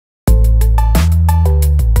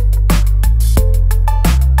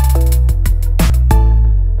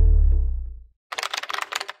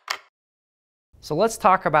So let's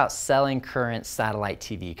talk about selling current satellite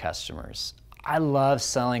TV customers. I love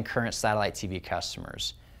selling current satellite TV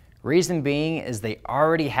customers. Reason being is they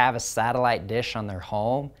already have a satellite dish on their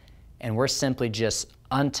home, and we're simply just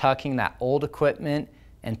untucking that old equipment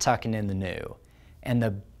and tucking in the new. And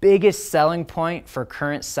the biggest selling point for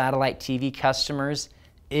current satellite TV customers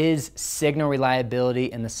is signal reliability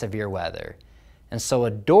in the severe weather. And so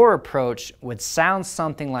a door approach would sound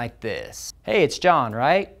something like this. Hey, it's John,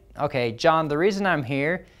 right? Okay, John, the reason I'm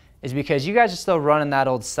here is because you guys are still running that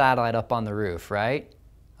old satellite up on the roof, right?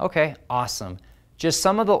 Okay, awesome. Just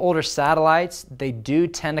some of the older satellites, they do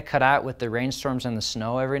tend to cut out with the rainstorms and the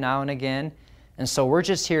snow every now and again. And so we're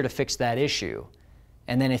just here to fix that issue.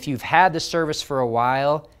 And then if you've had the service for a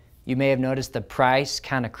while, you may have noticed the price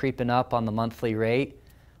kind of creeping up on the monthly rate.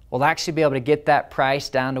 We'll actually be able to get that price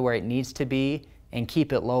down to where it needs to be and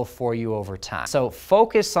keep it low for you over time. So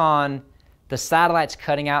focus on the satellites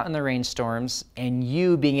cutting out in the rainstorms and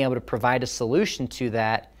you being able to provide a solution to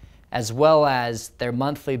that, as well as their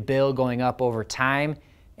monthly bill going up over time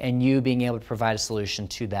and you being able to provide a solution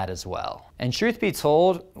to that as well. And truth be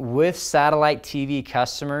told, with satellite TV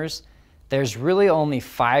customers, there's really only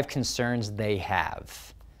 5 concerns they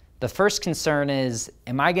have. The first concern is,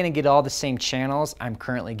 am I going to get all the same channels I'm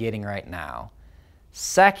currently getting right now?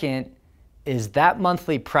 Second, is that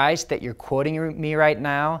monthly price that you're quoting me right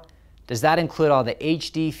now, does that include all the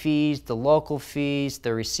HD fees, the local fees,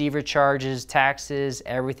 the receiver charges, taxes,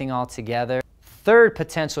 everything all together? Third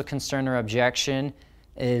potential concern or objection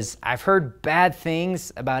is, I've heard bad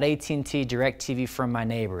things about AT&T DirecTV from my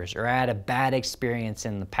neighbors, or I had a bad experience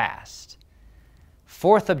in the past.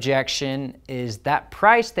 Fourth objection is, that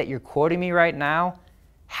price that you're quoting me right now,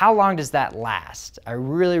 how long does that last? I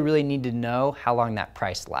really need to know how long that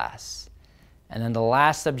price lasts. And then the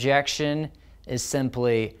last objection is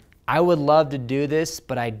simply, I would love to do this,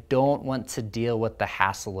 but I don't want to deal with the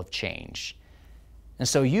hassle of change. And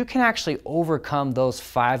so you can actually overcome those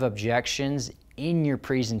 5 objections in your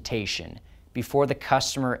presentation before the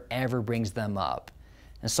customer ever brings them up.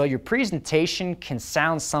 And so your presentation can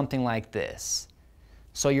sound something like this.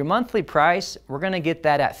 So your monthly price, we're going to get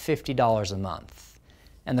that at $50 a month.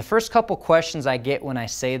 And the first couple questions I get when I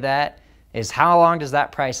say that is, how long does that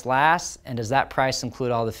price last, and does that price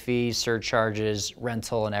include all the fees, surcharges,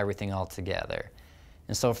 rental, and everything all together?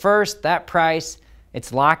 And so first, that price,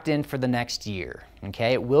 it's locked in for the next year,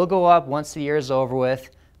 okay? It will go up once the year is over with.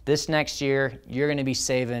 This next year, you're gonna be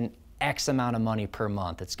saving X amount of money per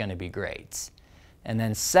month. It's gonna be great. And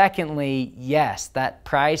then secondly, yes, that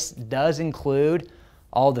price does include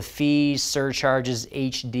all the fees, surcharges,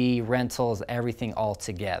 HD, rentals, everything all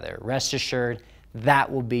together. Rest assured,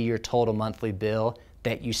 that will be your total monthly bill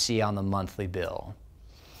that you see on the monthly bill.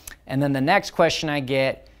 And then the next question I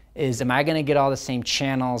get is, am I going to get all the same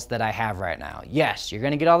channels that I have right now? Yes, you're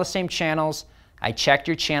going to get all the same channels. I checked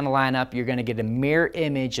your channel lineup. You're going to get a mirror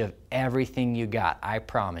image of everything you got, I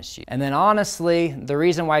promise you. And then honestly, the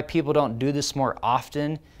reason why people don't do this more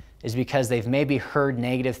often is because they've maybe heard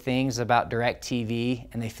negative things about DirecTV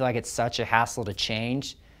and they feel like it's such a hassle to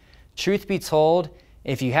change. Truth be told,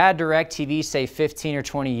 if you had DirecTV, say 15 or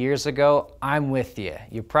 20 years ago, I'm with you.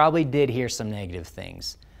 You probably did hear some negative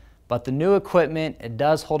things. But the new equipment, it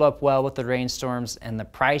does hold up well with the rainstorms, and the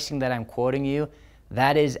pricing that I'm quoting you,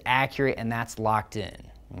 that is accurate and that's locked in,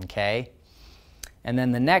 okay? And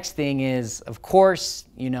then the next thing is, of course,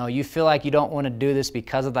 you feel like you don't want to do this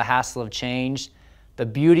because of the hassle of change. The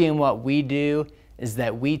beauty in what we do is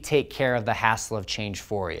that we take care of the hassle of change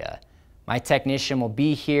for you. My technician will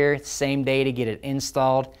be here same day to get it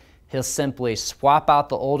installed. He'll simply swap out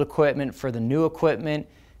the old equipment for the new equipment.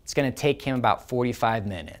 It's going to take him about 45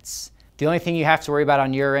 minutes. The only thing you have to worry about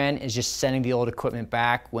on your end is just sending the old equipment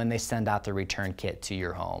back when they send out the return kit to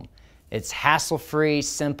your home. It's hassle-free,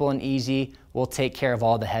 simple and easy. We'll take care of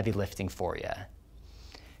all the heavy lifting for you.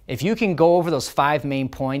 If you can go over those 5 main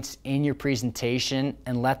points in your presentation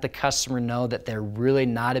and let the customer know that they're really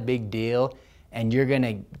not a big deal, and you're going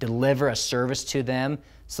to deliver a service to them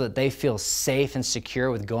so that they feel safe and secure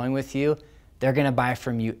with going with you, they're going to buy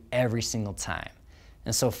from you every single time.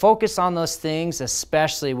 And so focus on those things,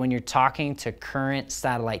 especially when you're talking to current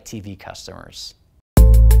satellite TV customers.